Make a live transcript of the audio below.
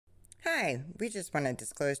Hi, we just want to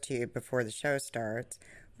disclose to you before the show starts,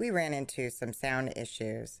 we ran into some sound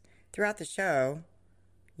issues. Throughout the show,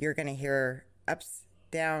 you're going to hear ups,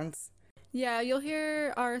 downs. Yeah, you'll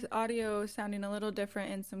hear our audio sounding a little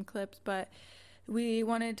different in some clips, but we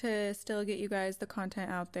wanted to still get you guys the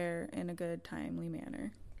content out there in a good, timely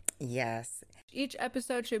manner. Yes. Each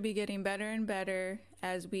episode should be getting better and better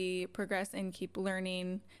as we progress and keep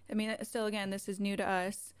learning. I mean, still, again, this is new to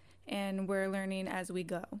us, and we're learning as we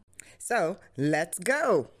go. So, let's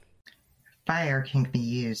go! Fire can be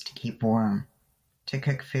used to keep warm, to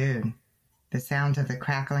cook food. The sounds of the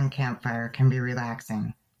crackling campfire can be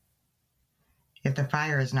relaxing. If the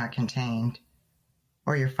fire is not contained,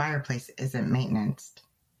 or your fireplace isn't maintained,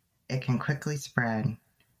 it can quickly spread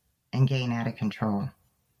and gain out of control.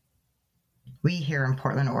 We here in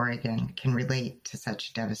Portland, Oregon can relate to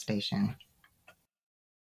such devastation.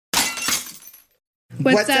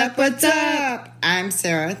 What's up? What's up? I'm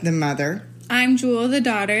Sarah, the mother. I'm Jewel, the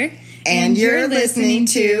daughter. And you're listening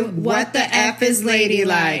to What the F is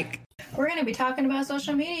Ladylike. We're going to be talking about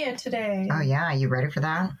social media today. Oh, yeah. You ready for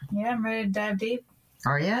that? Yeah, I'm ready to dive deep.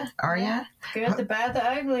 Are you? Are you? Good, the bad, the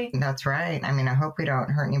ugly. That's right. I mean, I hope we don't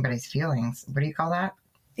hurt anybody's feelings. What do you call that?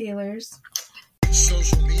 Feelers.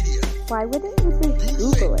 Social media. Why wouldn't you just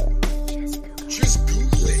Google it? Just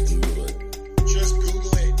Google it. Just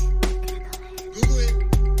Google it. Google it.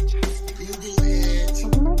 Google it.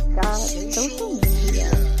 Oh my god, social media.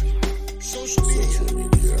 Social media. Social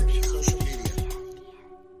media. Social media.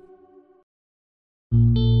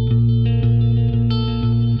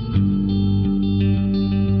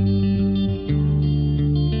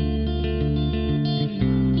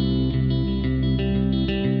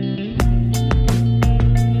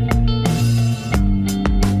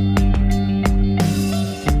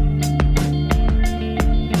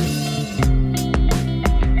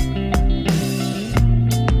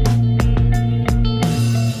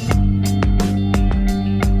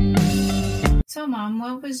 So, Mom,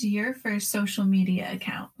 what was your first social media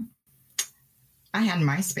account? I had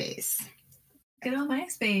MySpace. Good old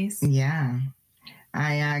MySpace. Yeah.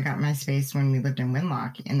 I got MySpace when we lived in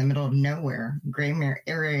Winlock in the middle of nowhere, gray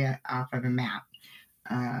area off of a map.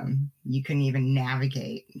 You couldn't even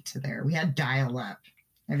navigate to there. We had dial-up.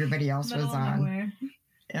 Everybody else was on. Nowhere.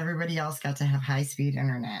 Everybody else got to have high-speed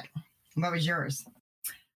internet. What was yours?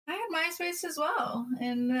 I had MySpace as well.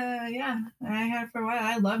 And yeah, I had it for a while.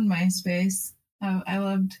 I loved MySpace. I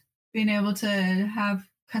loved being able to have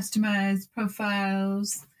customized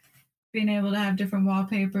profiles, being able to have different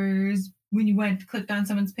wallpapers. When you clicked on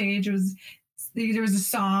someone's page, there was a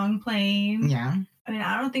song playing. Yeah. I mean,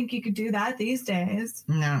 I don't think you could do that these days.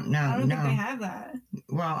 No. I don't think they have that.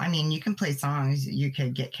 Well, I mean, you can play songs. You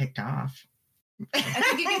could get kicked off. I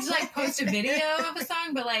think you could just post a video of a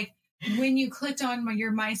song, but when you clicked on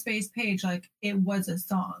your MySpace page, it was a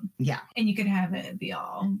song. Yeah. And you could have it be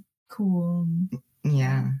all cool.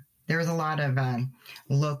 Yeah. There was a lot of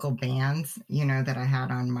local bands, that I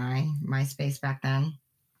had on my MySpace back then.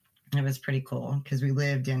 It was pretty cool because we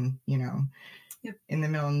lived in, Yep. in the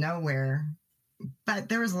middle of nowhere. But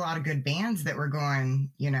there was a lot of good bands that were going,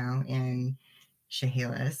 in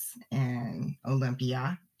Chehalis and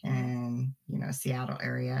Olympia and, Seattle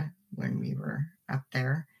area when we were up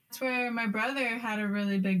there. That's where my brother had a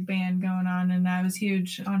really big band going on, and I was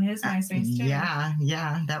huge on his MySpace too.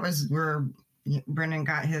 Yeah. That was where Brendan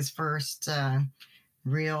got his first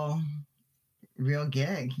real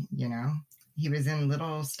gig, He was in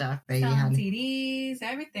little stuff. But he had CDs,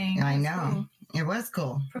 everything. I know. Cool. It was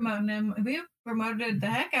cool. Promoting him. We promoted the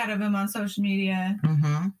heck out of him on social media.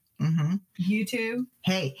 YouTube.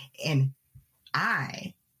 Hey, and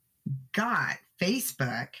I got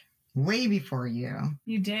Facebook way before you.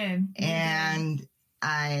 You did. And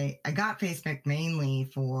I got Facebook mainly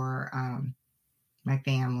for my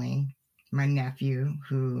family, my nephew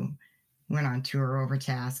who went on tour over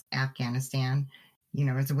to Afghanistan.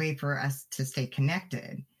 It's a way for us to stay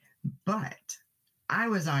connected. But I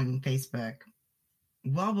was on Facebook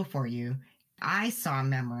well before you. I saw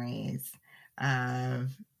memories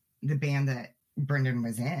of the band that Brendan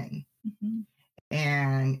was in. Mm-hmm.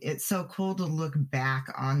 And it's so cool to look back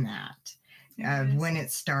on that, of when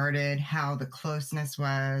it started, how the closeness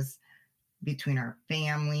was between our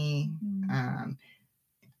family. Mm-hmm.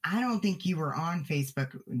 I don't think you were on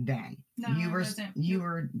Facebook then. No, you I were. wasn't. You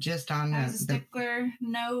were just on I was a stickler.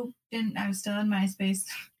 No, didn't. I was still in MySpace.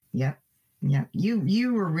 Yep.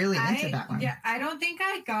 You were really into that one. Yeah, I don't think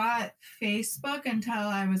I got Facebook until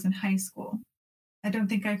I was in high school. I don't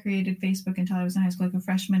think I created Facebook until I was in high school, like a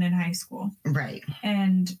freshman in high school. Right.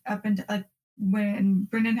 And up until when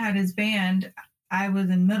Brendan had his band, I was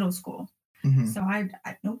in middle school. Mm-hmm. So I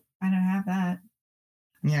nope, I don't have that.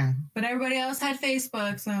 Yeah. But everybody else had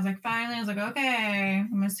Facebook, so I was like, finally, I was like, okay,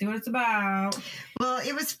 I'm gonna see what it's about. Well,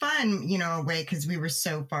 it was fun, away because we were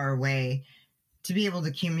so far away to be able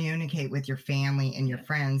to communicate with your family and your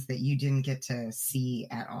friends that you didn't get to see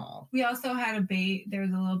at all. We also had a baby. There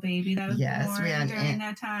was a little baby that was born during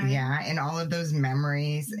that time. Yeah, and all of those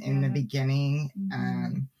memories in the beginning,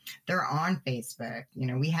 they're on Facebook.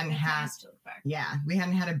 We hadn't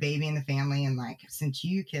had a baby in the family, and since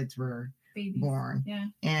you kids were born,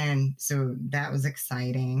 and so that was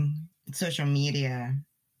exciting. Social media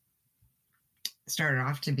started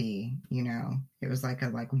off to be, it was like a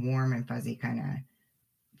warm and fuzzy kind of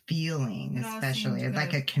feeling, especially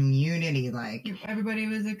like a community. Everybody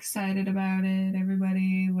was excited about it.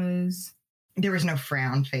 There was no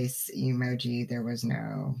frown face emoji. There was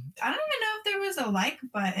no. I don't even know if there was a like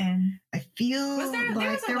button. I feel there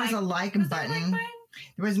was a like button.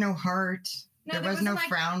 There was no heart. No, there was no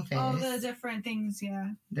frown face. All the different things. Yeah.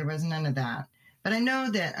 There was none of that. But I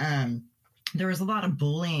know that there was a lot of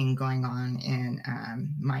bullying going on in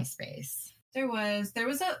MySpace. There's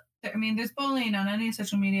bullying on any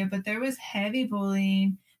social media, but there was heavy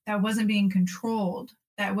bullying that wasn't being controlled,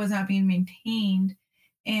 that was not being maintained.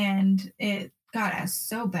 And it got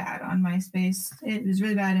so bad on MySpace. It was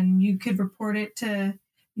really bad. And you could report it to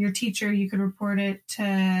your teacher, you could report it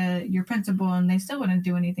to your principal, and they still wouldn't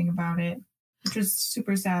do anything about it, which was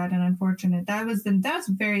super sad and unfortunate. That was a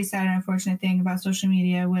very sad and unfortunate thing about social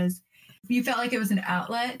media was you felt like it was an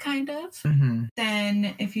outlet, kind of. Mm-hmm.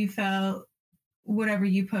 Then if you felt whatever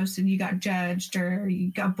you posted, you got judged or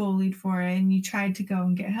you got bullied for it, and you tried to go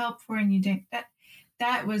and get help for it, and you didn't.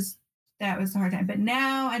 That was a hard time. But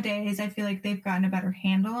nowadays, I feel like they've gotten a better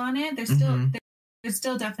handle on it. There's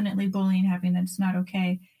still definitely bullying happening. That's not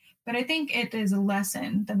okay. But I think it is a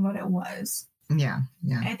lesson than what it was. Yeah.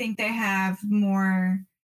 I think they have more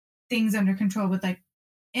things under control with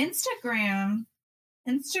Instagram.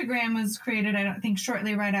 Instagram was created, I don't think,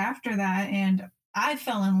 shortly right after that, and I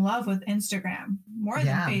fell in love with Instagram more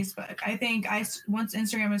than Facebook. I think once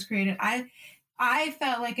Instagram was created, I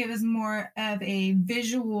felt like it was more of a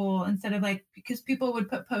visual instead of because people would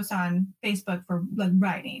put posts on Facebook for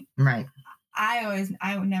writing. Right.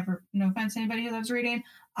 I would never, no offense to anybody who loves reading,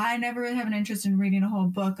 I never really have an interest in reading a whole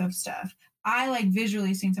book of stuff. I like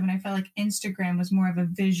visually seeing something. I felt like Instagram was more of a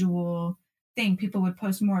visual thing. People would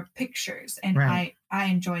post more pictures, and I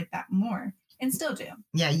enjoyed that more and still do.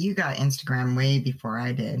 Yeah, you got Instagram way before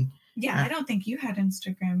I did. Yeah, I don't think you had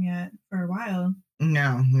Instagram yet for a while.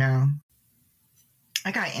 No.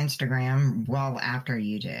 I got Instagram well after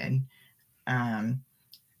you did. I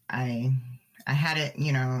had it,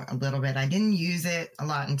 a little bit. I didn't use it a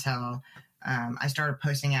lot until I started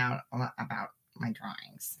posting out a lot about my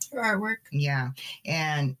drawings. Your artwork. Yeah.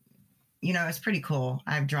 And, it's pretty cool.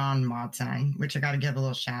 I've drawn Modson, which I got to give a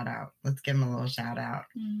little shout out. Let's give him a little shout out.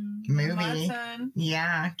 Movie. Modson.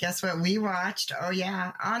 Yeah. Guess what we watched? Oh,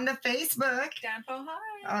 yeah. On the Facebook. Downfall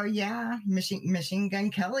High. Oh, yeah. Machine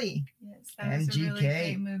Gun Kelly. Yes. That was a really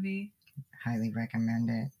great movie. Highly recommend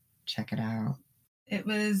it. Check it out. It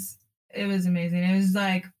was amazing. It was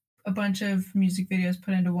like a bunch of music videos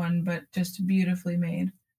put into one, but just beautifully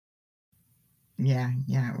made. Yeah,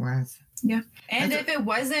 it was. Yeah. And if it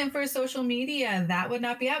wasn't for social media, that would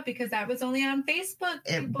not be out because that was only on Facebook.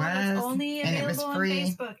 It was only available, and it was free. On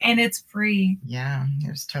Facebook. And it's free. Yeah, it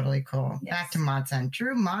was totally cool. Yes. Back to Modson.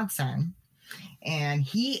 Drew Modson. And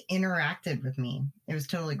he interacted with me. It was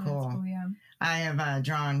totally cool. That's cool, yeah. I have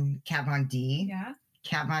drawn Kat Von D. Yeah.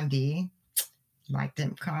 Kat Von D. Liked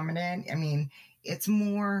it, commented. I mean, it's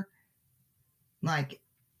more like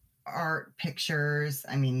art pictures.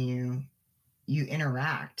 I mean, you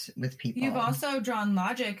interact with people. You've also drawn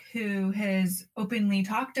Logic, who has openly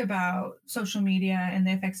talked about social media and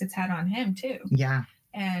the effects it's had on him too. Yeah.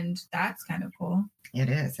 And that's kind of cool. It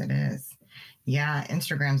is. Yeah,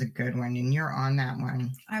 Instagram's a good one, and you're on that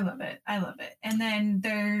one. I love it. And then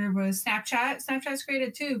there was Snapchat. Snapchat's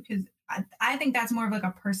created too, because I think that's more of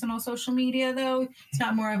a personal social media, though. It's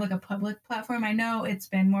not more of a public platform. I know it's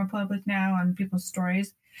been more public now on people's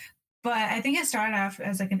stories, but I think it started off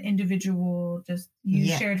as an individual, just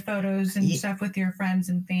shared photos and stuff with your friends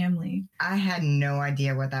and family. I had no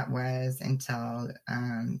idea what that was until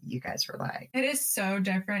you guys were like. It is so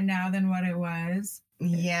different now than what it was.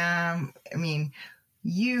 Yeah. I mean,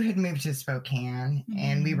 you had moved to Spokane,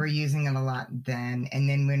 and we were using it a lot then. And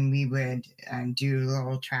then when we would do a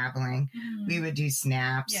little traveling, we would do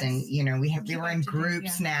snaps, yes. And we were in group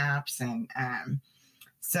snaps, and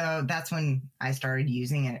so that's when I started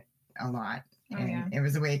using it a lot. And it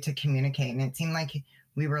was a way to communicate, and it seemed like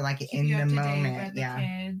we were in the moment.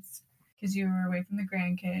 Kids. because you were away from the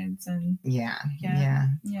grandkids and Yeah. yeah.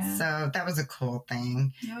 So that was a cool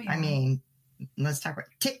thing. Oh, yeah. I mean, let's talk about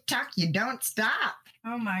TikTok. You don't stop.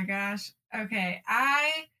 Oh my gosh. Okay.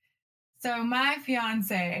 So my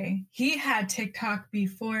fiance, he had TikTok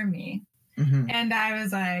before me. Mhm. And I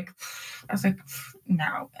was like,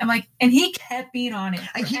 no. I'm like, and he kept being on it.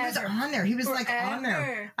 He was forever. on there. He was like on there.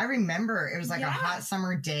 Forever. I remember it was like a Yeah. hot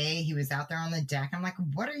summer day. He was out there on the deck. I'm like,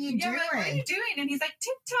 what are you Yeah, doing? we're like, what are you doing? And he's like,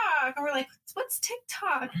 TikTok. And we're like, what's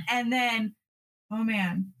TikTok? And then, oh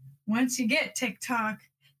man, once you get TikTok,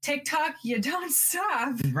 you don't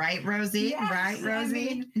stop. Right, Rosie? Yes, Right, I Rosie?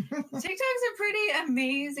 mean, TikTok's a pretty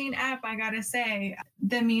amazing app, I gotta say.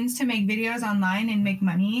 The means to make videos online and make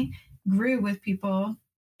money grew with people,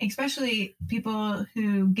 especially people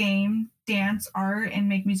who game, dance, art, and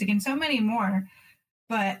make music, and so many more.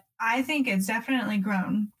 But I think it's definitely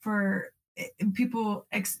grown for people.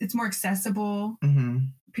 It's more accessible. Mhm.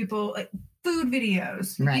 People like food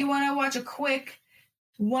videos. Right. You want to watch a quick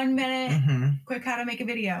 1 minute, Mhm. quick how to make a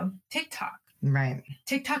video. Right.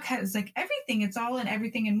 TikTok has like everything. It's all in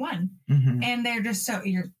everything in one, Mhm. and they're just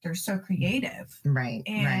they're so creative. Right.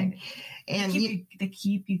 And right. And they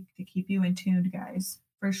keep you in tune, guys,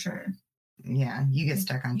 for sure. yeah, you get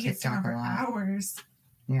stuck on You get stuck TikTok a for lot. hours.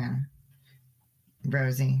 Yeah.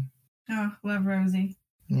 Rosie. Oh, love Rosie.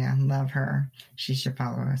 Yeah, love her. She should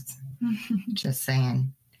follow us. Just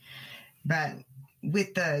saying. But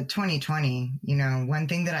with the 2020, one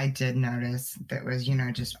thing that I did notice that was,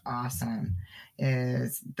 just awesome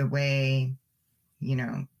is the way,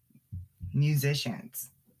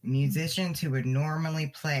 musicians who would normally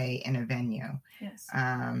play in a venue. Yes.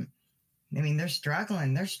 I mean, they're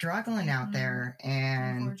struggling. They're struggling out there.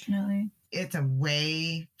 And Unfortunately. it's a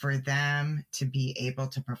way for them to be able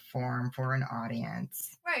to perform for an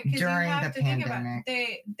audience. Right, because you during have the to think about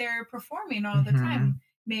pandemic. they're performing all the Mhm. time.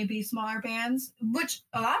 Maybe smaller bands, which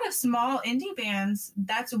a lot of small indie bands,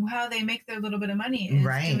 that's how they make their little bit of money, is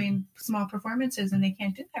Right. doing small performances, and they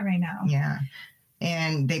can't do that right now. Yeah.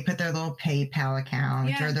 And they put their little PayPal account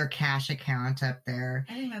Yeah. or their cash account up there.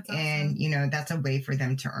 I think that's awesome. And, that's a way for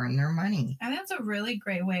them to earn their money. And that's a really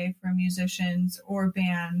great way for musicians or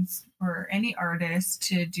bands or any artists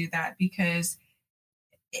to do that, because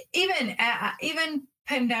even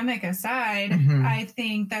pandemic aside, Mhm. I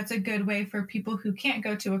think that's a good way for people who can't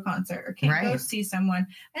go to a concert or can't go Right. see someone.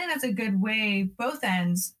 I think that's a good way, both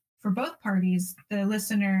ends, for both parties, the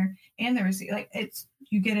listener and the receiver. Like,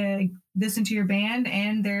 you get to listen to your band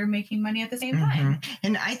and they're making money at the same time. Mhm.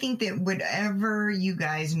 And I think that whatever you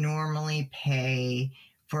guys normally pay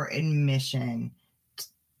for admission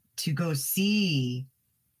to go see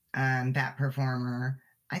that performer,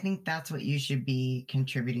 I think that's what you should be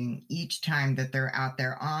contributing each time that they're out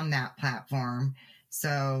there on that platform.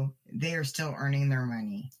 So they are still earning their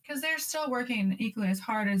money. Because they're still working equally as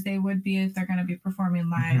hard as they would be if they're going to be performing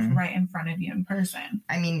live Mhm. right in front of you in person.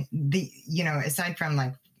 I mean, aside from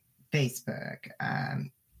like Facebook,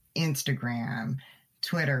 Instagram,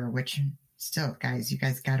 Twitter, which still, guys, you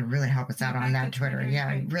guys got to really help us out Yeah, on back that to Twitter. Twitter, Yeah,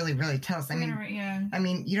 right. really, really tell us. Yeah. I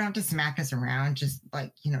mean, you don't have to smack us around. Just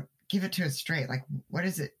like, give it to us straight. Like, what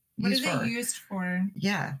is it What used is for? it used for?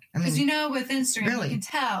 Yeah. I Because mean, with Instagram, really. you can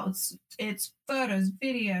tell it's photos,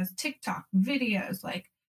 videos, TikTok videos. Like,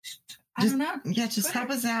 I don't know. yeah, just Twitter. help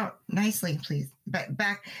us out nicely, please. But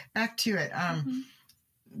back to it.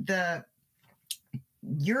 Mhm.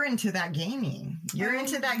 You're into that gaming. You're Oh,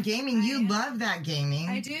 into that gaming. I You am. love that gaming.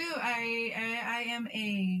 I do. I am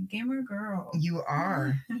a gamer girl. You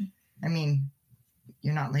are. I mean,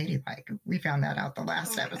 you're not ladylike. We found that out the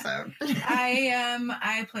last Oh, yeah. episode.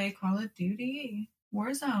 I play Call of Duty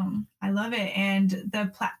Warzone. I love it, and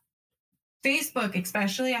the Facebook,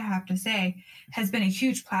 especially, I have to say, has been a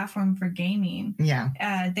huge platform for gaming.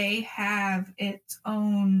 Yeah. They have its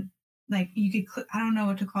own, like, you could click, I don't know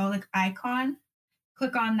what to call it, like icon.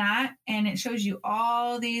 Click on that, and it shows you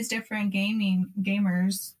all these different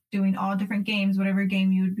gamers doing all different games, whatever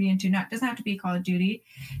game you would be into. Doesn't have to be Call of Duty.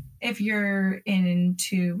 If you're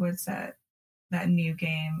into what's that new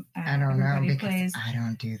game? I don't know everybody because plays. I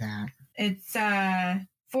don't do that. It's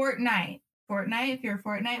Fortnite. Fortnite. If you're a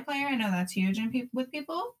Fortnite player, I know that's huge with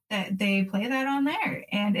people that they play that on there,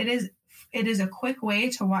 and it is a quick way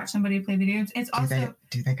to watch somebody play video games. It's also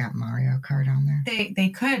Do they got Mario Kart on there? they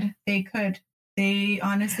could. They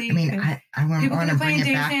honestly. I mean, could. I want People to can play bring it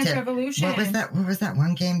Dance back Dance to Revolution. what was that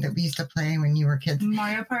one game that we used to play when you were kids?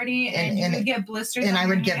 Mario Party, and you would get blisters. And on I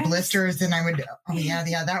your would get hands. blisters, and I would. Oh yeah,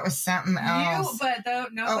 that was something else.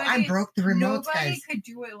 Nobody. I broke the remotes, Nobody guys. could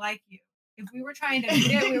do it like you. If we were trying to beat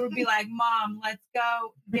it, we would be like, "Mom, let's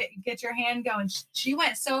go, get your hand going." She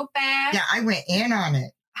went so fast. Yeah, I went in on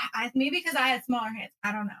it. maybe because I had smaller hands.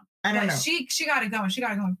 I don't know. I don't But know. She got it going. She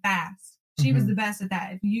got it going fast. She was Mhm. the best at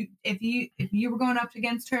that. If you were going up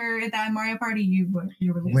against her at that Mario Party, you were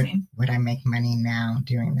losing. Would I make money now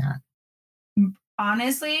doing that?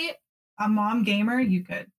 Honestly, a mom gamer, you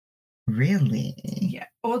could. Really? Yeah,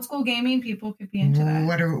 old school gaming, people could be into that.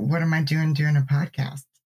 What am I doing a podcast?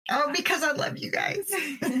 Oh, because I love you guys.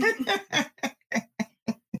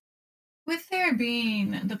 With there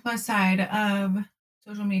being the plus side of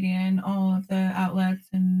social media and all of the outlets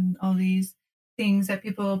and all these things that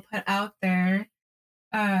people put out there,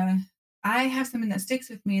 I have something that sticks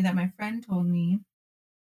with me that my friend told me.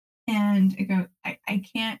 And I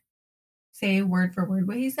can't say word for word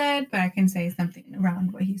what he said, but I can say something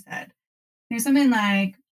around what he said. There's something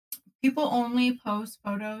like, people only post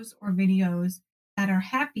photos or videos that are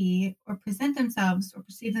happy or present themselves or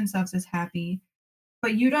perceive themselves as happy,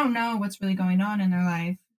 but you don't know what's really going on in their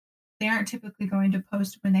life. They aren't typically going to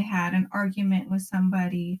post when they had an argument with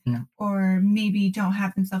somebody, No. or maybe don't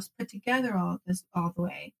have themselves put together all the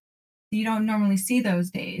way. You don't normally see those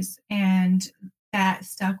days, and that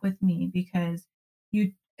stuck with me because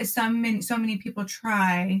so many people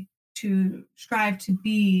try to strive to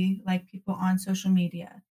be like people on social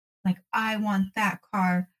media. Like, I want that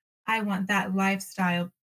car, I want that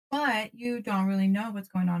lifestyle, but you don't really know what's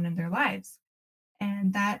going on in their lives.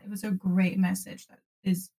 And that was a great message that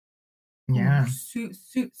is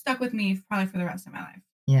stuck with me probably for the rest of my life.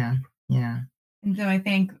 Yeah. And so I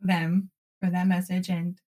thank them for that message.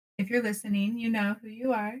 And if you're listening, you know who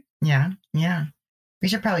you are. Yeah. We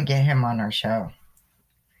should probably get him on our show.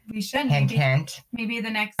 We should. Hint. Maybe the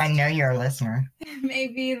next. I know you're a listener.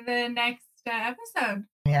 Maybe the next episode.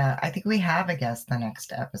 Yeah, I think we have a guest the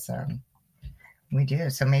next episode. We do.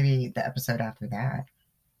 So maybe the episode after that.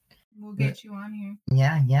 We'll get you on here.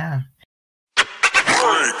 Yeah.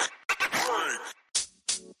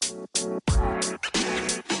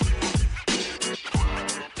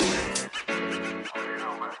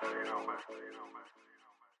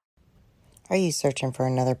 Are you searching for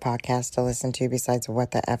another podcast to listen to besides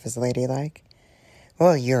What the F is Ladylike?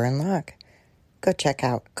 Well, you're in luck. Go check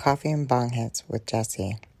out Coffee and Bong Hits with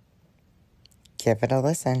Jesse. Give it a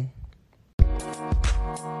listen.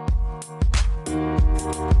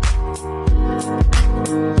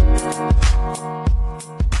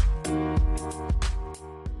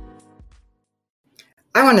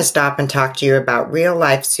 I want to stop and talk to you about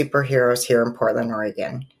real-life superheroes here in Portland,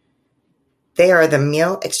 Oregon. They are the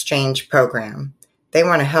Meal Exchange Program. They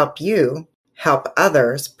want to help you help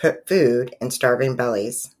others put food in starving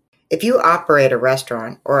bellies. If you operate a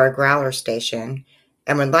restaurant or a growler station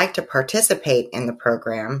and would like to participate in the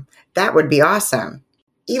program, that would be awesome.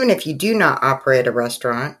 Even if you do not operate a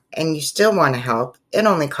restaurant and you still want to help, it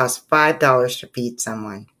only costs $5 to feed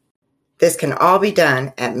someone. This can all be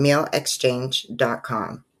done at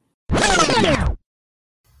mealexchange.com.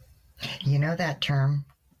 You know that term?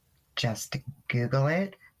 Just Google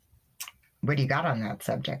it. What do you got on that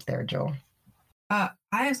subject there, Joel? I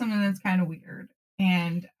have something that's kind of weird,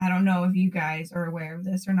 and I don't know if you guys are aware of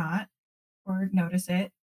this or not, or notice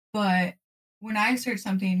it, but when I search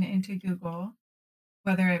something into Google,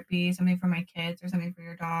 whether it be something for my kids or something for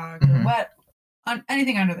your dog, Mhm. or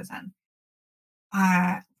anything under the sun,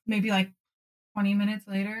 maybe like 20 minutes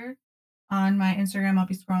later on my Instagram, I'll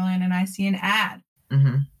be scrolling and I see an ad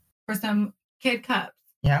for some kid cups.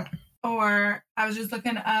 Yeah. Or I was just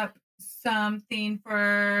looking up something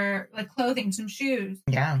for like clothing, some shoes.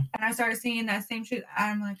 Yeah. And I started seeing that same shoe.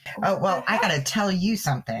 I'm like, Oh, well, what the I heck? got to tell you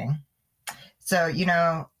something. So,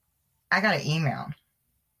 I got an email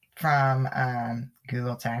from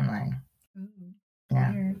Google Timeline. Ooh,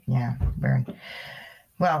 Yeah. weird. Yeah. Weird.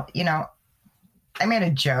 Well, I made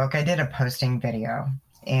a joke. I did a posting video,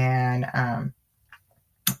 and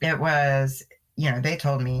it was, they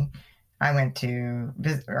told me I went to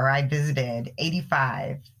I visited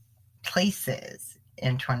 85 places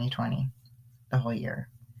in 2020, the whole year.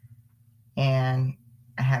 And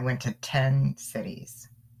I went to 10 cities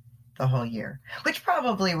the whole year, which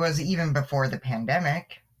probably was even before the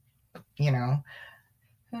pandemic, Who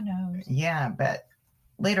knows? Yeah, but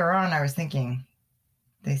later on I was thinking,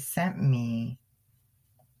 they sent me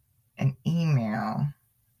an email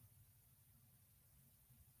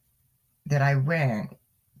that I went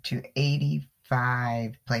to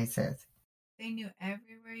 85 places. They knew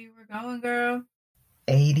everywhere you were going, girl.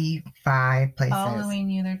 85 places. Following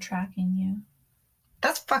you, they're tracking you.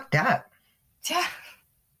 That's fucked up. Yeah.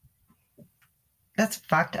 That's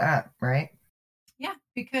fucked up, right? Yeah,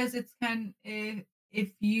 because it's if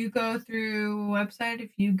you go through a website,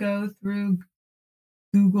 if you go through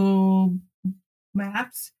Google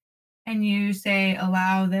Maps and you say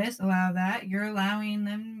allow this, allow that, you're allowing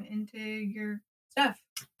them into your stuff.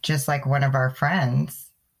 Just like one of our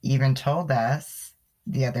friends even told us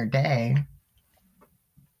the other day,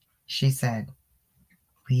 she said,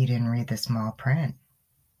 we didn't read the small print.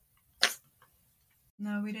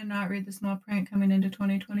 No, we did not read the small print coming into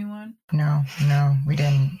 2021. No, we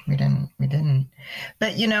didn't.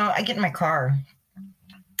 But I get in my car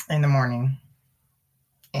in the morning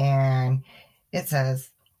and it says,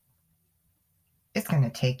 it's going to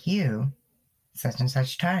take you such and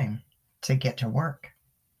such time to get to work.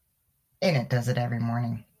 And it does it every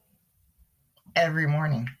morning. Every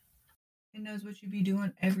morning. It knows what you be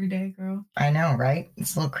doing every day, girl. I know, right?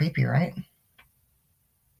 It's a little creepy, right?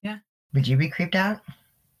 Yeah. Would you be creeped out?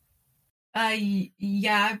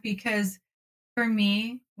 Yeah, because for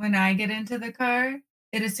me, when I get into the car,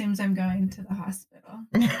 it assumes I'm going to the hospital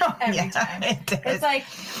every time. It's like,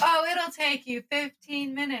 oh, it'll take you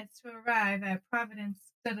 15 minutes to arrive at Providence.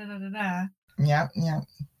 Da da da da da. Yeah.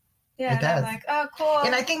 Yeah, It does. I'm like, oh, cool.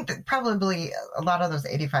 And I think that probably a lot of those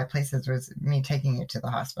 85 places was me taking you to the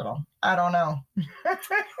hospital. I don't know.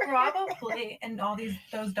 Probably, and all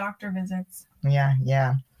those doctor visits.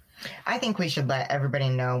 Yeah. I think we should let everybody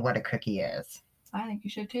know what a cookie is. I think you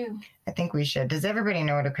should too. I think we should. Does everybody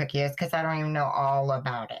know what a cookie is? Because I don't even know all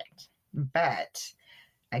about it. But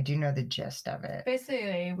I do know the gist of it.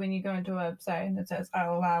 Basically, when you go into a website and it says,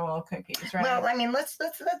 I'll allow all cookies, right? Well, I mean, let's.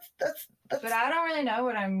 But I don't really know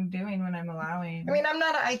what I'm doing when I'm allowing. I mean, I'm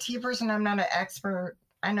not an IT person. I'm not an expert.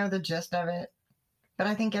 I know the gist of it. But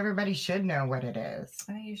I think everybody should know what it is.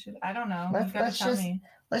 I think you should. I don't know.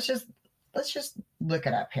 Let's just look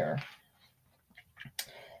it up here.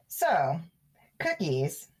 So,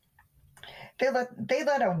 cookies, they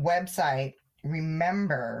let a website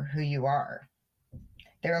remember who you are.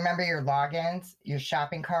 They remember your logins, your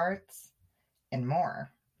shopping carts, and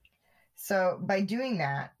more. So by doing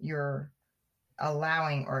that, you're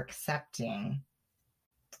allowing or accepting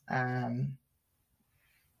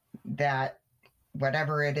that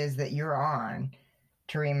whatever it is that you're on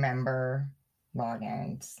to remember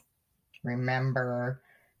logins, remember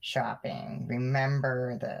shopping,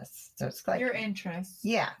 remember this. So it's like your interests.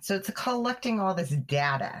 Yeah. So it's collecting all this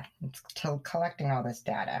data.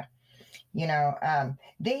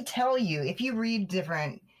 They tell you, if you read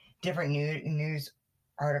different news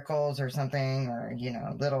articles or something, or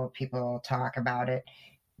little people talk about it,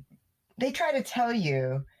 they try to tell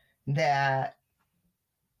you that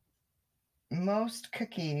most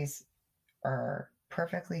cookies are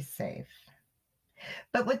perfectly safe.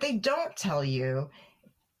 But what they don't tell you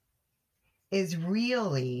is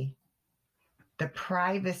really the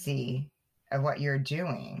privacy of what you're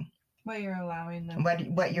doing. What you're allowing them.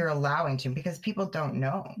 What you're allowing to, because people don't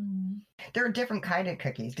know. Mm-hmm. There are different kind of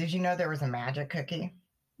cookies. Did you know there was a magic cookie?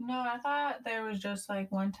 No, I thought there was just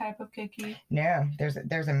like one type of cookie. No,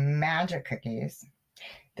 there's a magic cookies.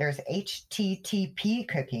 There's HTTP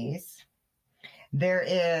cookies. There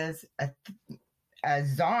is a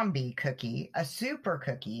zombie cookie, a super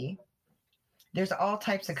cookie. There's all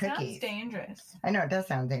types of cookies. Sounds dangerous. I know, it does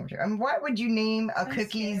sound dangerous. I mean, what would you name a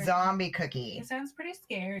cookie scary. zombie cookie? It sounds pretty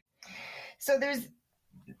scary. So there's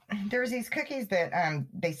these cookies that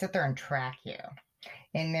they sit there and track you.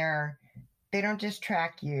 And they don't just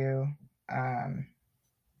track you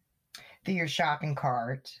through your shopping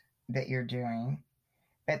cart that you're doing,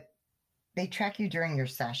 but they track you during your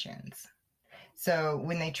sessions. So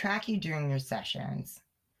when they track you during your sessions,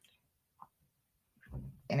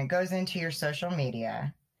 and it goes into your social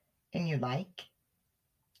media, and you like,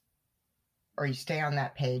 or you stay on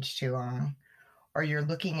that page too long, or you're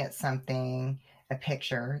looking at something, a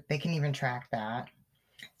picture, they can even track that.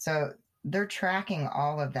 So they're tracking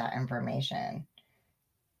all of that information.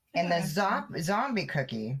 And the zombie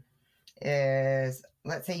cookie is,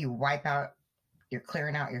 let's say you wipe out, you're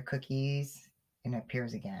clearing out your cookies, and it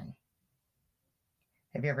appears again.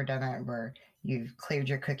 Have you ever done that where you've cleared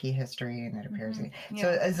your cookie history and it appears again? Yeah.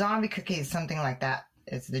 So a zombie cookie is something like that.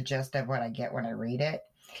 It's the gist of what I get when I read it.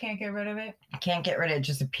 Can't get rid of it. Can't get rid of it. It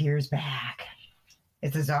just appears back.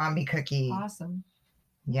 It's a zombie cookie. Awesome.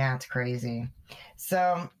 Yeah, it's crazy.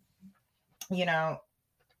 So,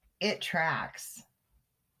 it tracks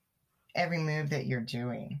every move that you're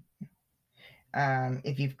doing.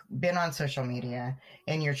 If you've been on social media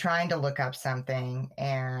and you're trying to look up something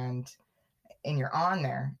and you're on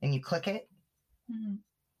there and you click it, mm-hmm.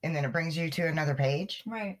 and then it brings you to another page.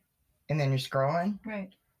 Right. And then you're scrolling. Right.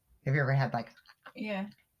 Have you ever had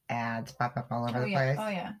ads pop up all over the place? Oh,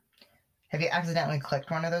 yeah. Have you accidentally clicked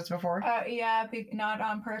one of those before? Yeah, not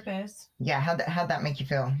on purpose. Yeah, how'd that make you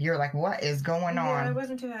feel? You're like, what is going on? Yeah, I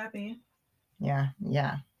wasn't too happy. Yeah.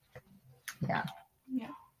 Yeah. Yeah.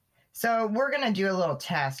 So we're going to do a little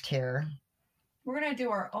test here. We're going to do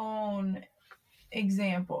our own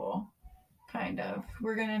example, kind of.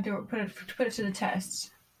 We're going to put it to the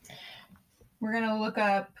test. We're going to look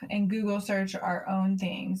up and Google search our own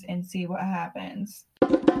things and see what happens.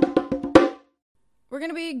 We're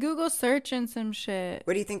gonna be Google searching some shit.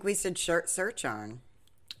 What do you think we should search on?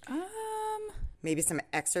 Maybe some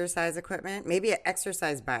exercise equipment? Maybe an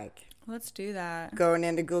exercise bike. Let's do that. Going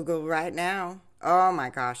into Google right now. Oh my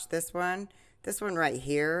gosh, this one right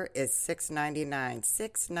here is $6.99.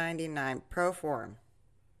 $6.99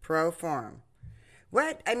 Proform.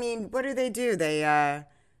 What? I mean, what do they do? They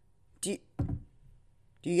do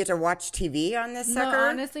you get to watch TV on this sucker? No,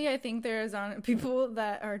 honestly, I think there's people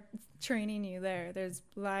that are training you there. There's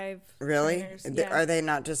live Really? trainers. Yeah. Are they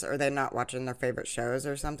not watching their favorite shows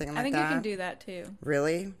or something like that? I think you can do that too.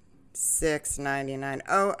 Really? $6.99.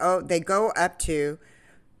 Oh, they go up to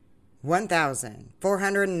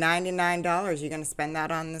 $1,499. You gonna spend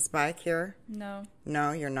that on this bike here? No.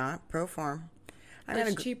 No, you're not. Proform.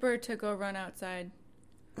 It's cheaper to go run outside.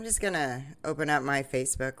 I'm just gonna open up my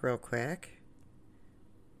Facebook real quick.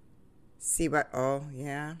 See what? Oh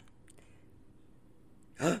yeah.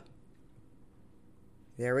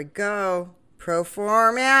 There we go.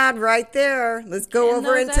 Proform ad right there. Let's go And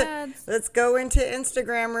over those into ads. let's go into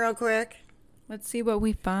Instagram real quick. Let's see what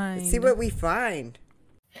we find. See what we find.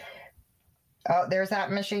 Oh, there's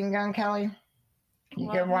that Machine Gun Kelly.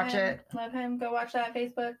 You can watch it. Let him go watch that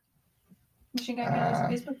Facebook. Machine Gun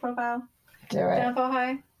Kelly's Facebook profile. Do it. Downfall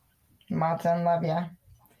High. Matson, love ya.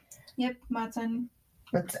 Yep, Matson.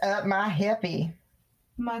 What's up, my hippie?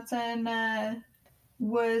 Matson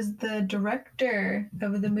was the director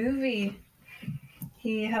of the movie.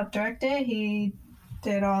 He helped direct it. He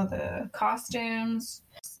did all the costumes.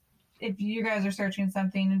 If you guys are searching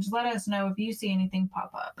something, just let us know if you see anything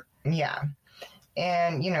pop up. Yeah.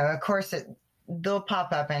 And, of course, they'll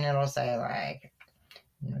pop up and it'll say, like,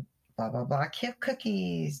 blah, blah, blah,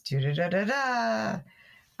 cookies, da-da-da-da-da.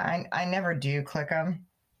 I never do click them.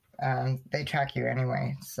 They track you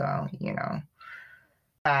anyway. So,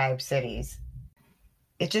 5 cities.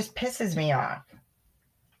 It just pisses me off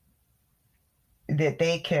that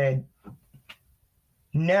they could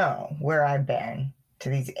know where I've been to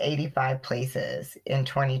these 85 places in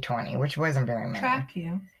 2020, which wasn't very many.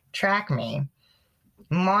 Track me.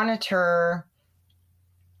 Monitor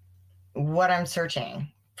what I'm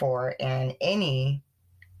searching for in any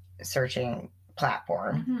searching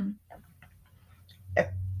platform. Mm-hmm.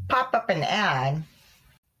 Pop up an ad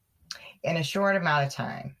in a short amount of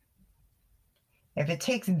time. If it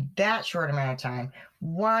takes that short amount of time,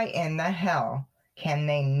 why in the hell can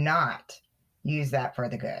they not use that for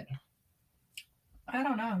the good? I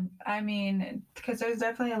don't know. I mean, because there's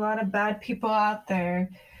definitely a lot of bad people out there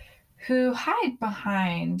who hide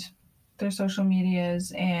behind their social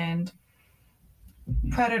medias and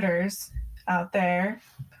predators out there.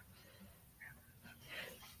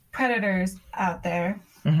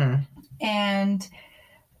 Mm-hmm. And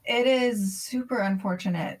it is super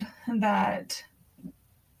unfortunate that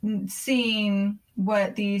seeing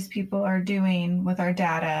what these people are doing with our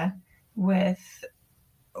data, with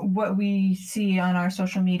what we see on our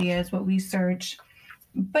social medias, what we search,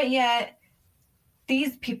 but yet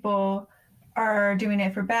these people are doing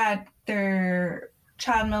it for bad. They're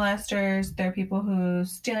child molesters. They're people who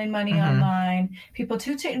stealing money online. People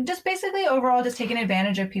just basically overall just taking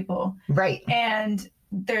advantage of people. Right. And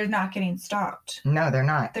they're not getting stopped. No, they're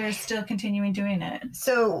not. They're still continuing doing it.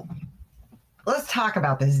 So let's talk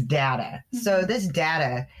about this data. Mm-hmm. So this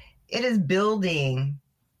data, it is building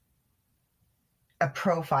a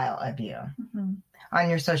profile of you on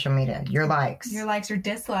your social media, your likes or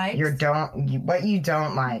dislikes, what you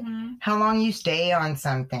don't like, Mm-hmm. how long you stay on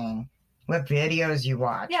something, what videos you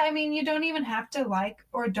watch. Yeah, I mean, you don't even have to like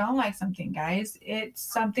or don't like something, guys. It's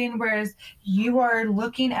something whereas you are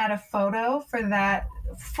looking at a photo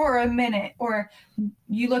for a minute, or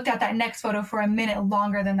you looked at that next photo for a minute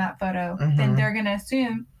longer than that photo, then they're going to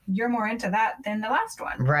assume you're more into that than the last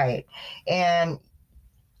one. Right. And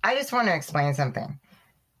I just want to explain something.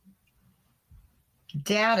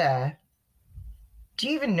 Data. Do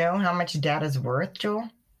you even know how much data is worth, Jewel?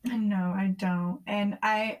 No, I don't. And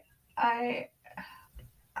I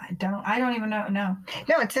don't even know. No,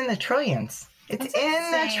 it's in the trillions. It's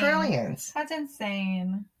in the trillions. That's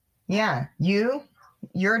insane. Yeah.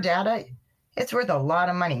 Your data, it's worth a lot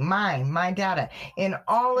of money. My data. And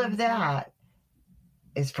all of that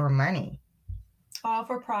is for money. All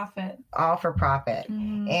for profit.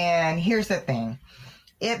 Mm-hmm. And here's the thing.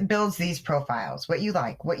 It builds these profiles. What you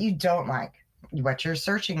like, what you don't like, what you're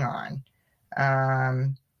searching on.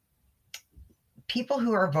 people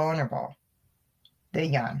who are vulnerable, the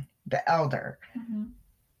young, the elder,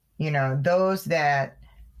 Mhm. those that,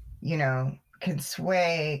 can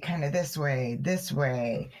sway kind of this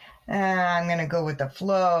way. I'm going to go with the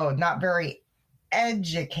flow, not very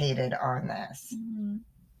educated on this. Mhm.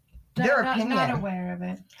 Their not opinion. aware of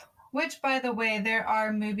it. Which, by the way, there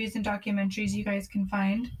are movies and documentaries you guys can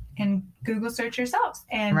find and Google search yourselves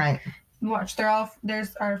and Right, watch.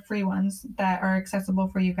 There's our free ones that are accessible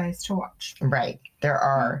for you guys to watch. right. There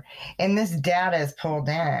are. And this data is pulled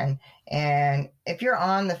in. And if you're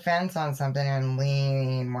on the fence on something and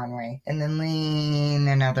lean one way and then lean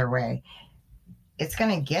another way, it's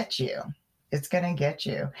going to get you. It's going to get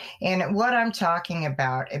you. And what I'm talking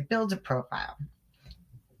about, it builds a profile.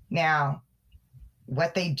 Now,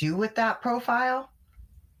 what they do with that profile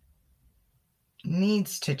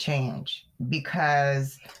needs to change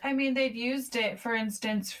because I mean, they've used it, for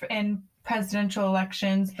instance, in presidential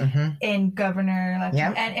elections, mhm, in governor elections,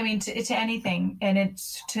 Yep. and I mean to anything, and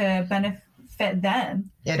it's to benefit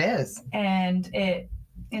them, it is. and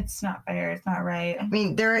it's not fair. It's not right. I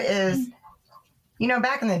mean, there is,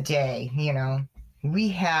 back in the day, we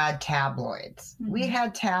had tabloids. We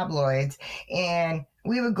had tabloids, and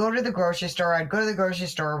we would go to the grocery store. I'd go to the grocery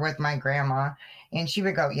store with my grandma, and she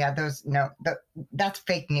would go, "Yeah, that's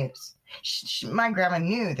fake news." My grandma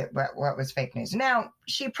knew that what was fake news. Now,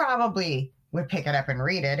 she probably would pick it up and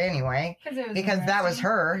read it anyway, because that was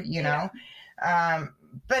her,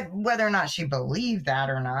 But whether or not she believed that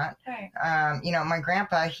or not, Right. My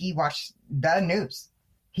grandpa, he watched the news.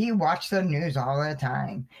 He watched the news all the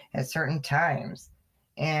time at certain times.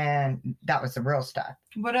 And that was the real stuff.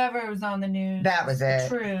 Whatever was on the news. That was the it.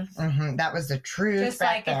 Truth. That was the truth. Just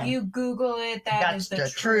back like then. if you Google it, That's is the the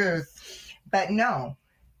truth. But no,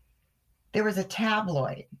 there was a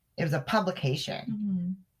tabloid. It was a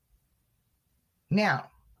publication.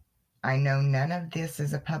 Now, I know none of this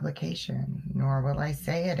is a publication, nor will I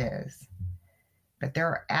say it is. But there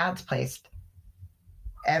are ads placed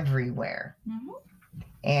everywhere.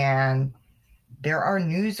 And there are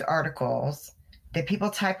news articles that people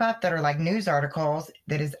type up that are like news articles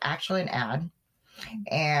that is actually an ad.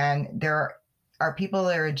 And there are people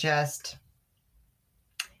that are just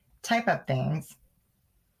type up things,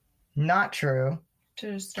 not true,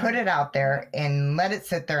 Just put it out there and let it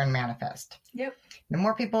sit there and manifest. Yep. The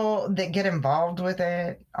more people that get involved with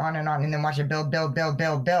it, on, and then watch it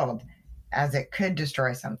build, as it could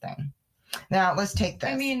destroy something. Now, let's take this.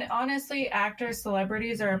 I mean, honestly, actors,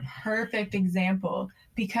 celebrities are a perfect example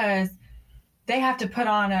because they have to put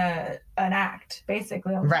on an act,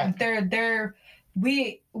 basically. Right.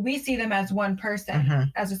 We see them as one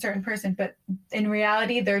person, as a certain person, but in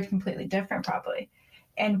reality, they're completely different, probably.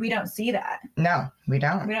 And we don't see that. No, we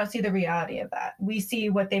don't. We don't see the reality of that. We see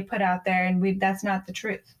what they put out there, and that's not the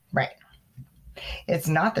truth. Right. It's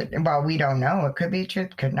not that, well, we don't know. It could be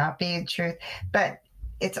truth, could not be truth. But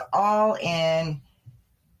it's all in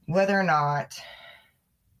whether or not,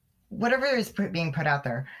 whatever is being put out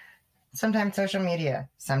there, sometimes social media,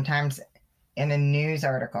 sometimes in a news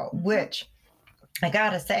article, which I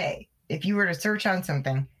gotta say, if you were to search on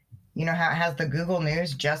something, you know how it has the Google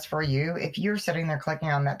News just for you? If you're sitting there clicking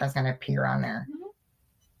on that, that's going to appear on there.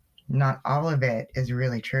 Not all of it is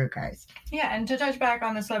really true, guys. Yeah, and to touch back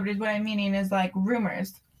on the celebrities, what I'm meaning is like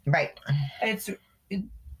rumors. Right. It's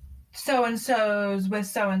so-and-so's with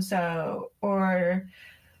so-and-so, or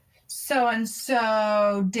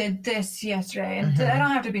so-and-so did this yesterday. And I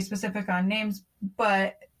don't have to be specific on names,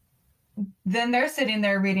 but then they're sitting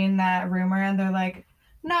there reading that rumor and they're like,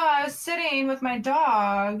 no, I was sitting with my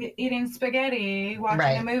dog eating spaghetti,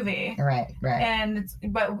 watching a movie. Right.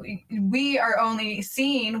 But we are only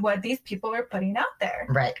seeing what these people are putting out there.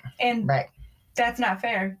 Right. And that's not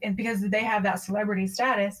fair. And because they have that celebrity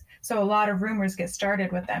status, so a lot of rumors get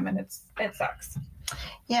started with them, and it sucks.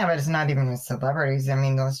 Yeah, but it's not even with celebrities. I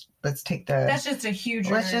mean, let's take the... That's just a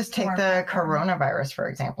huge... Let's just take the coronavirus, for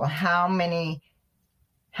example. How many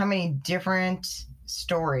different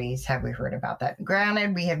stories have we heard about that?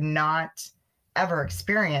 Granted, we have not ever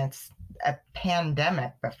experienced a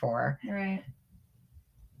pandemic before. Right.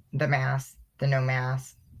 The mask, the no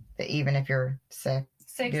mask, the even if you're sick.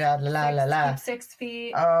 Keep 6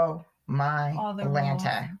 feet. Oh my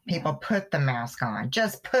Atlanta. People put the mask on.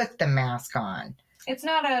 Just put the mask on. It's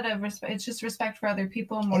not out of respect. It's just respect for other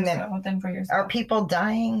people more so than for yourself. Are people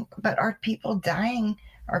dying? But are people dying?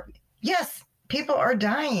 Yes, people are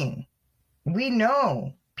dying. We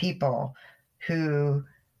know people who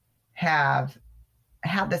have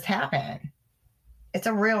had this happen. It's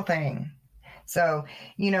a real thing. So,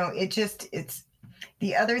 it's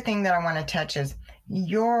the other thing that I want to touch is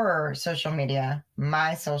your social media,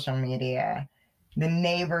 my social media. the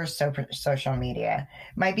neighbor's social media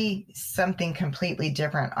might be something completely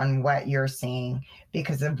different on what you're seeing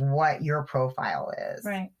because of what your profile is.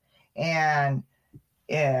 Right. And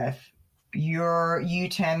if you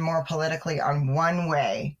tend more politically on one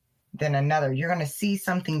way than another, you're going to see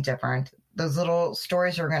something different. Those little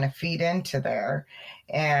stories are going to feed into there.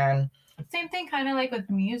 And same thing kind of like with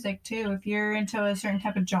music too. If you're into a certain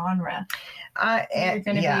type of genre, they're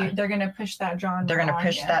going to push that genre. They're going to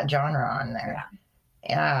push that genre on there.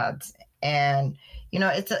 Yeah. And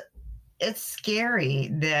it's scary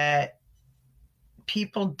that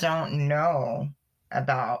people don't know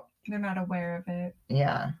about. They're not aware of it.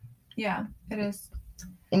 Yeah. Yeah, it is.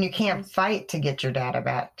 And you can't fight to get your data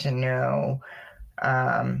back to know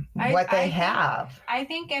what they have. I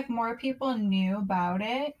think if more people knew about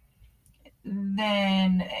it,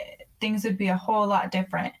 then things would be a whole lot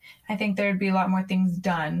different. I think there'd be a lot more things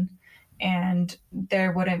done, and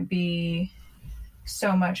there wouldn't be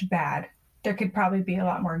so much bad. There could probably be a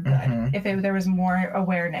lot more good if there was more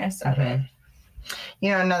awareness of it.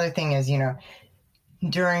 Another thing is,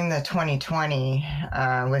 during the 2020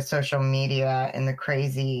 with social media and the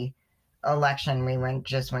crazy election we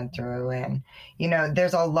just went through, and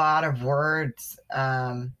there's a lot of words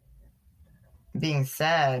being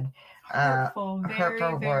said, hurtful, very,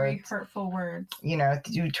 very words. Hurtful words.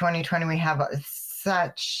 Through 2020 we have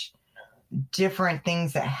such different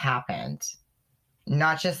things that happened,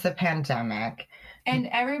 not just the pandemic. And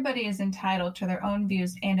everybody is entitled to their own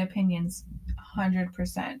views and opinions,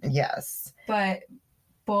 100%. Yes. But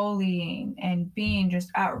bullying and being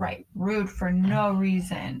just outright rude for no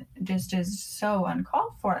reason just is so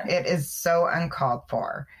uncalled for. It is so uncalled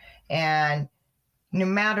for. And no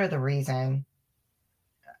matter the reason,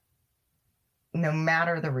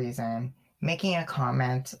 making a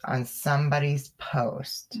comment on somebody's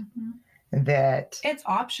post that... It's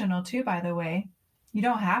optional too, by the way. You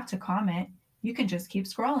don't have to comment. You can just keep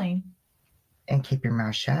scrolling. And keep your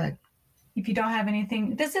mouth shut. If you don't have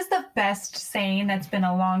anything, this is the best saying that's been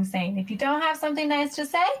a long saying. If you don't have something nice to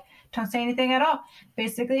say, don't say anything at all.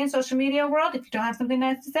 Basically, in social media world, if you don't have something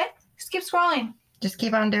nice to say, just keep scrolling. Just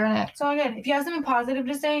keep on doing it. It's all good. If you have something positive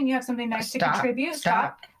to say and you have something nice to contribute,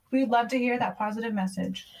 stop. We'd love to hear that positive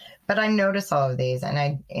message. But I notice all of these, and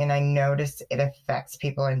I notice it affects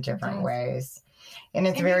people in different ways. And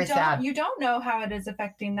it's very sad. You don't know how it is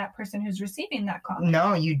affecting that person who's receiving that comment.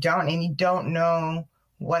 No, you don't. And you don't know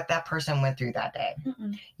what that person went through that day.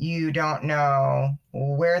 You don't know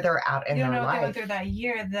where they're at in their life. You don't know what they went through that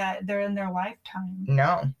year, that they're in their lifetime.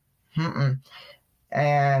 No.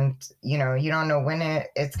 And, you don't know when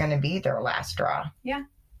it's going to be their last straw. Yeah.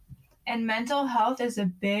 And mental health is a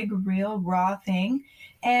big, real, raw thing.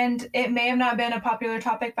 And it may have not been a popular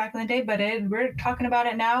topic back in the day, but we're talking about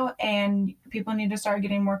it now, and people need to start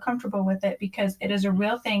getting more comfortable with it because it is a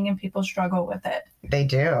real thing and people struggle with it. They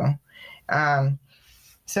do.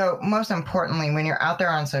 So most importantly, when you're out there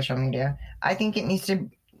on social media, I think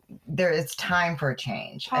it's time for a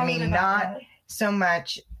change. Not so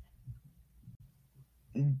much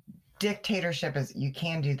dictatorship as you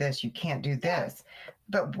can do this, you can't do this.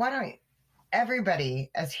 But why don't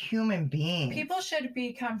everybody as human beings? People should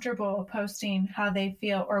be comfortable posting how they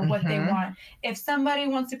feel or what they want. If somebody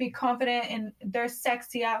wants to be confident in their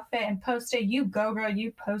sexy outfit and post it, you go girl,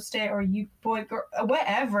 you post it, or you boy girl,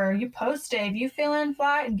 whatever, you post it. If you feeling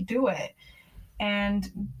fly, do it.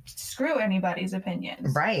 And screw anybody's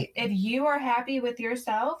opinions. Right. If you are happy with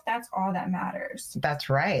yourself, that's all that matters. That's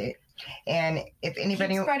right. And if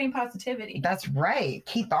anybody... Keep spreading positivity. That's right.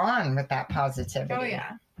 Keep on with that positivity. Oh,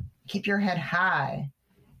 yeah. Keep your head high.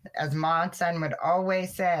 As Maude Sun would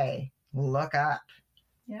always say, look up.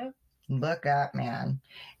 Yep. Look up, man.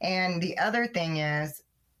 And the other thing is,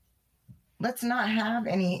 let's not have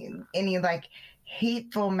any like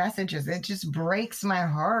hateful messages. It just breaks my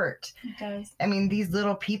heart. It does. These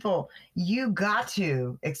little people, you got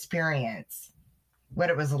to experience what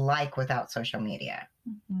it was like without social media.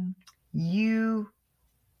 And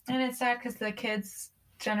it's sad because the kids'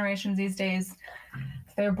 generations these days,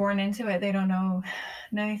 if they're born into it, they don't know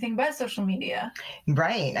anything but social media.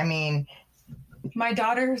 Right. My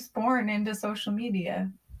daughter's born into social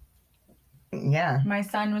media. Yeah. My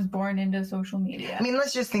son was born into social media.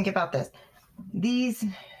 Let's just think about this.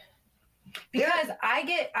 Because I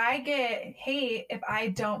get hate if I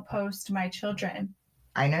don't post my children.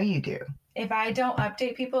 I know you do. If I don't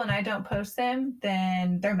update people and I don't post them,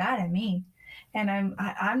 then they're mad at me. And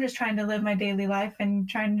I'm just trying to live my daily life and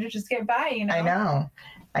trying to just get by,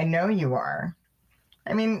 I know you are.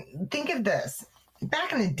 Think of this.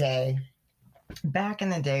 Back in the day,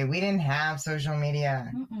 we didn't have social media.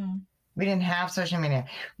 We didn't have social media.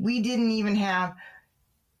 We didn't even have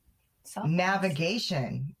Cell phones.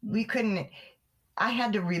 navigation. We couldn't, I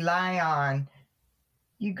had to rely on,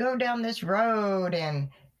 you go down this road and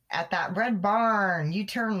at that red barn, you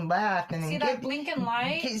turn left and See then that blinking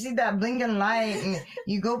light? You see that blinking light and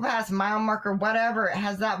you go past mile marker, whatever, it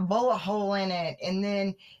has that bullet hole in it. And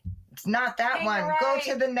then it's not that Take one. a Go right.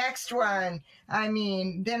 to the next one. I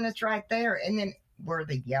mean, then it's right there. And then we're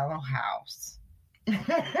the yellow house.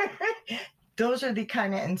 Those are the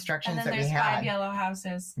kind of And instructions then that we there's 5 had. yellow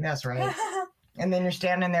houses. That's right. And then you're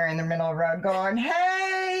standing there in the middle of the road going,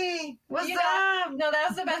 hey, what's You know, up? no, that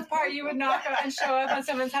was the best part. You would knock up and show up at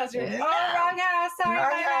someone's house. You're, oh, wrong house. Sorry, Wrong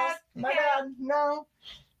my house. bad. My Yeah. bad. No.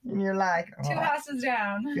 And you're like, 2 oh, houses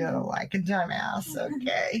down. I feel like a dumbass.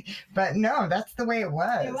 Okay. But no, that's the way it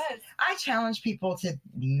was. It was. I challenge people to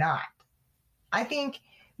not. I think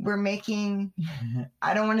we're making,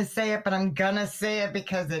 I don't want to say it, but I'm going to say it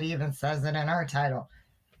because it even says it in our title.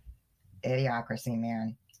 Idiocracy,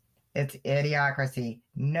 man. It's idiocracy.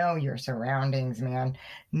 Know your surroundings, man.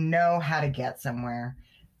 Know how to get somewhere.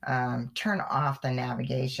 Turn off the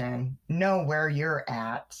navigation. Know where you're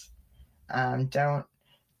at. Don't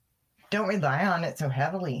rely on it so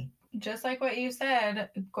heavily. Just like what you said,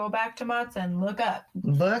 go back to Matson, look up.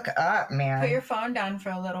 Look up, man. Put your phone down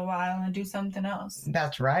for a little while and do something else.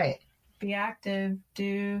 That's right. Be active.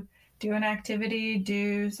 Do an activity.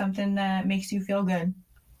 Do something that makes you feel good.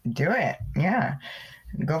 Do it. Yeah.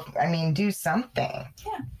 Do something.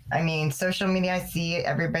 Yeah. I mean, social media, I see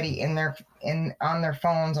everybody on their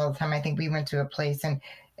phones all the time. I think we went to a place and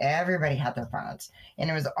everybody had their phones and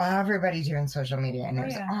it was everybody doing social media and it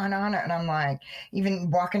was on. And I'm like, even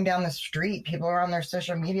walking down the street, people are on their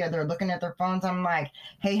social media. They're looking at their phones. I'm like,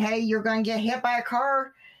 hey, you're going to get hit by a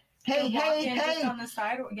car. Hey. Just on the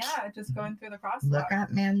side. Yeah. Just going through the crosswalk. Look up,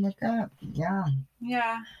 man. Look up. Yeah.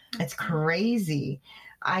 Yeah. It's crazy.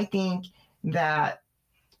 I think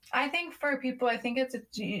for people,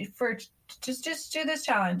 just do this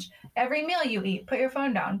challenge. Every meal you eat, put your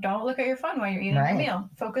phone down. Don't look at your phone while you're eating Right. the meal.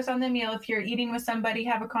 Focus on the meal. If you're eating with somebody,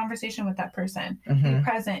 have a conversation with that person. Mhm. Be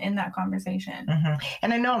present in that conversation.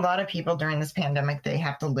 And I know a lot of people during this pandemic, they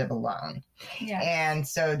have to live alone. Yeah. And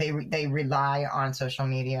so they rely on social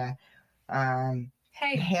media. Hey,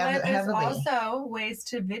 but there's heavily. also ways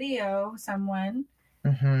to video someone.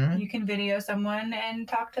 Mhm. You can video someone and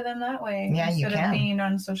talk to them that way. Yeah, you instead can. of being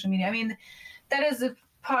on social media. I mean, that is the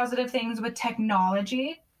positive things with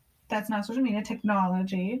technology. That's not social media,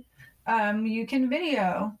 technology. You can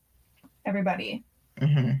video everybody.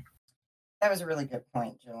 Mhm. That was a really good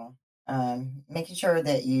point, Jewel. Making sure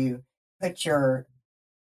that you put even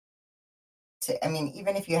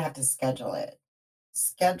if you have to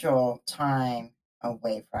schedule time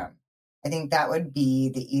away from. I think that would be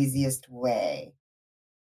the easiest way.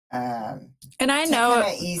 And I to know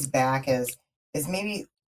kind of ease back is maybe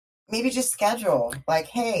just schedule like,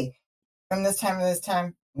 hey, from this time to this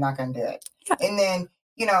time, I'm not going to do it. Yeah. And then,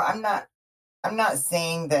 I'm not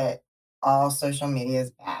saying that all social media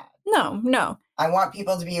is bad. No. I want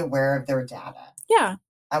people to be aware of their data. Yeah.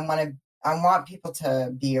 I want people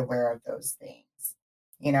to be aware of those things.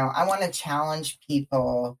 I want to challenge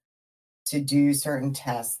people to do certain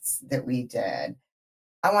tests that we did.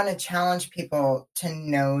 I want to challenge people to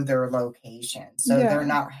know their location so they're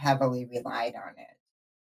not heavily relied on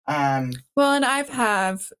it. Well, and I've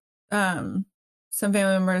have some family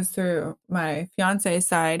members through my fiance's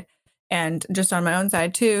side and just on my own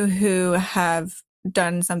side too, who have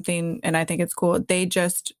done something, and I think it's cool. They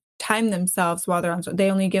just time themselves while they're on.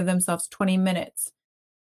 They only give themselves 20 minutes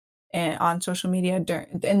on social media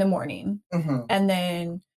in the morning, Mhm. and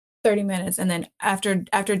then 30 minutes, and then after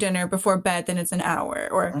dinner before bed, then it's an hour,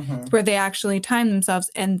 or Mhm. where they actually time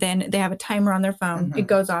themselves, and then they have a timer on their phone. Mhm. It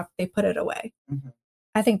goes off. They put it away. Mhm.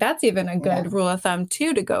 I think that's even a good Yeah. rule of thumb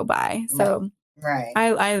too to go by. So Right.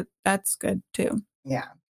 I that's good too. Yeah.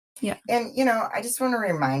 Yeah. And, I just want to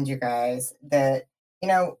remind you guys that,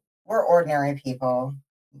 we're ordinary people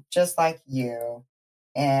just like you.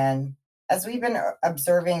 And as we've been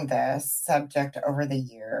observing this subject over the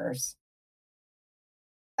years,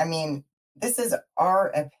 this is our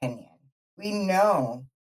opinion. We know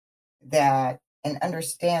that and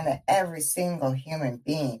understand that every single human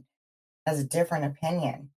being has a different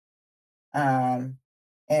opinion.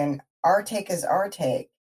 And our take is our take.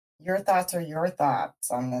 Your thoughts are your thoughts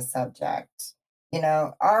on this subject.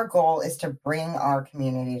 Our goal is to bring our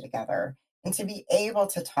community together and to be able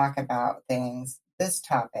to talk about things, this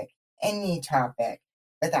topic, any topic,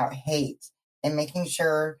 without hate, and making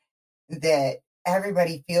sure that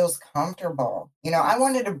everybody feels comfortable. I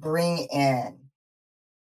wanted to bring in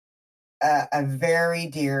a very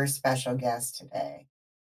dear special guest today.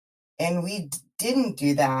 And we didn't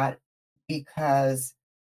do that because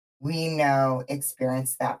we know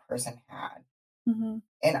experience that person had. Mm-hmm.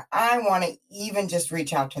 And I want to even just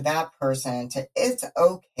reach out to that person it's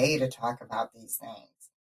okay to talk about these things.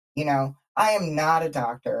 You know, I am not a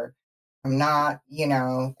doctor. I'm not,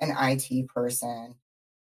 an IT person,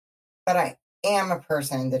 but I am a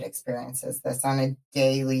person that experiences this on a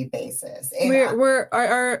daily basis. And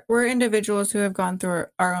We're individuals who have gone through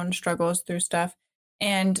our own struggles through stuff,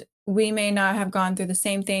 and we may not have gone through the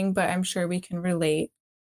same thing, but I'm sure we can relate.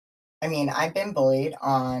 I mean, I've been bullied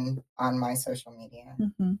on my social media.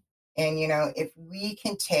 Mm-hmm. And, if we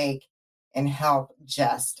can take and help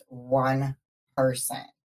just one person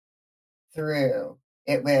through,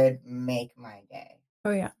 it would make my day.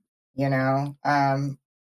 Oh, yeah.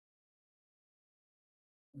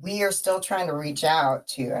 We are still trying to reach out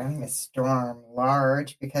to Miss Storm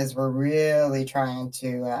Large because we're really trying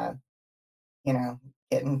to,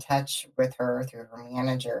 get in touch with her through her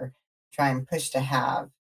manager, try and push to have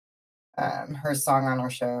her song on our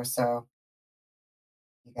show. So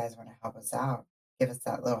you guys want to help us out, give us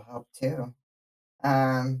that little help too.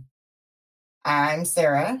 I'm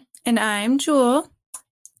Sarah. And I'm Jewel.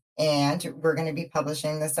 And we're going to be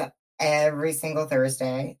publishing this every single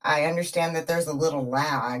Thursday. I understand that there's a little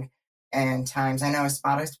lag and times. I know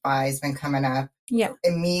Spotify has been coming up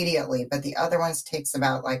immediately, but the other ones takes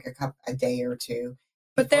about like a day or two.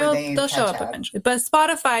 But they'll show up eventually. But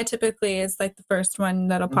Spotify typically is like the first one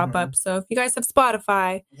that'll pop up. So if you guys have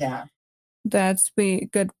Spotify, that's a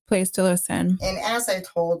good place to listen. And as I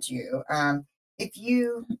told you, if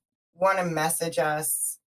you want to message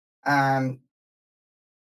us,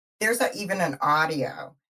 there's even an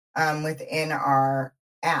audio within our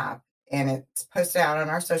app, and it's posted out on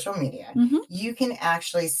our social media. Mm-hmm. You can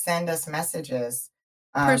actually send us messages.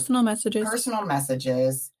 Personal messages.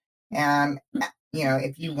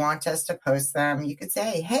 If you want us to post them, you could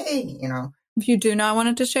say, hey, if you do not want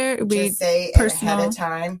it to share, just say personal. Ahead of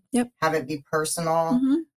time. Yep. Have it be personal.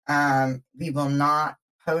 Mm-hmm. We will not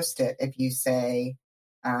post it if you say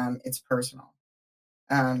it's personal.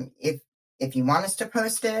 If you want us to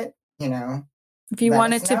post it, if you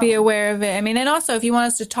want it to be aware of it. I mean, and also if you want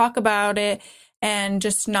us to talk about it and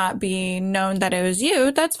just not be known that it was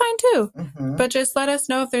you, that's fine too. Mm-hmm. But just let us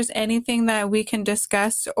know if there's anything that we can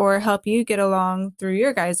discuss or help you get along through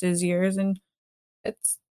your guys' years. And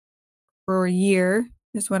it's for a year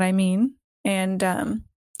is what I mean. And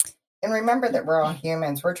remember that we're all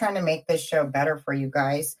humans. We're trying to make this show better for you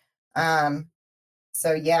guys. So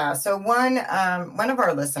one of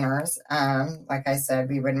our listeners, like I said,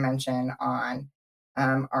 we would mention on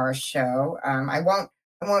our show. I won't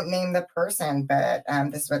name the person, but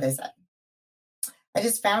this is what they said. I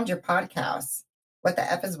just found your podcast. What the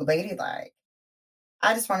F is Ladylike?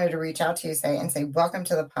 I just wanted to reach out to you and say welcome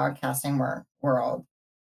to the podcasting world.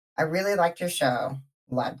 I really liked your show.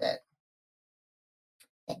 Loved it.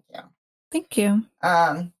 Thank you. Thank you.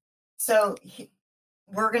 So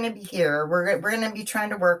we're going to be here. We're going to be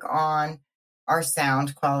trying to work on our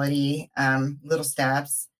sound quality, little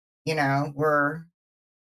steps.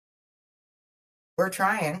 We're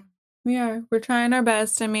trying. We are. We're trying our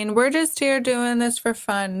best. I mean, we're just here doing this for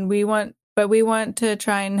fun. We want to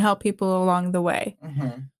try and help people along the way.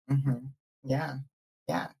 Mm-hmm. Mm-hmm. Yeah.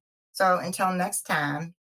 Yeah. So until next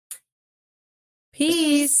time.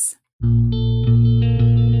 Peace.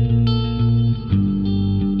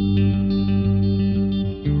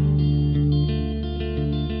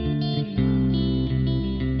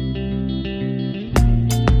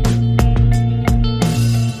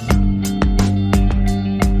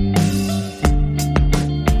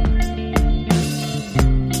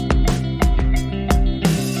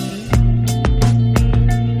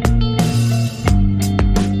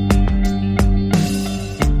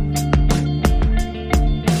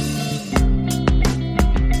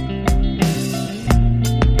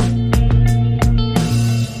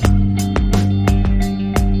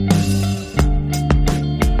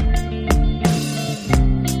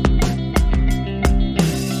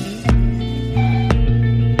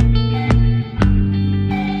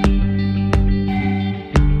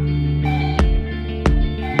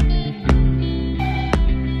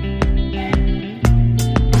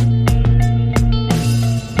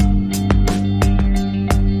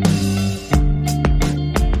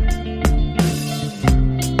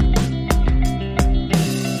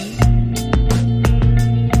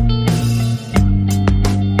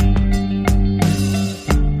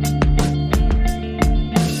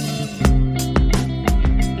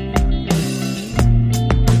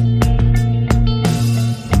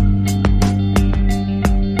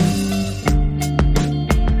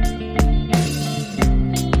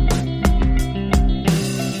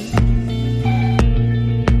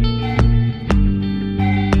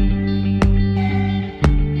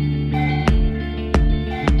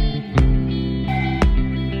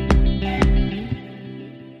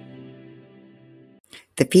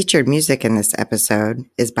 The featured music in this episode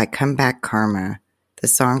is by Comeback Karma, the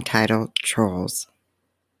song titled Trolls.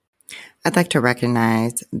 I'd like to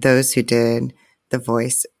recognize those who did the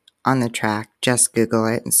voice on the track Just Google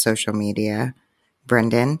It in social media: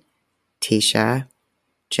 Brendan, Tisha,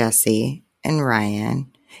 Jesse, and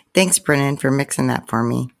Ryan. Thanks, Brendan, for mixing that for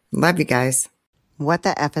me. Love you guys. What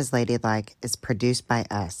the F is Ladylike is produced by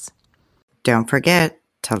us. Don't forget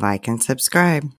to like and subscribe.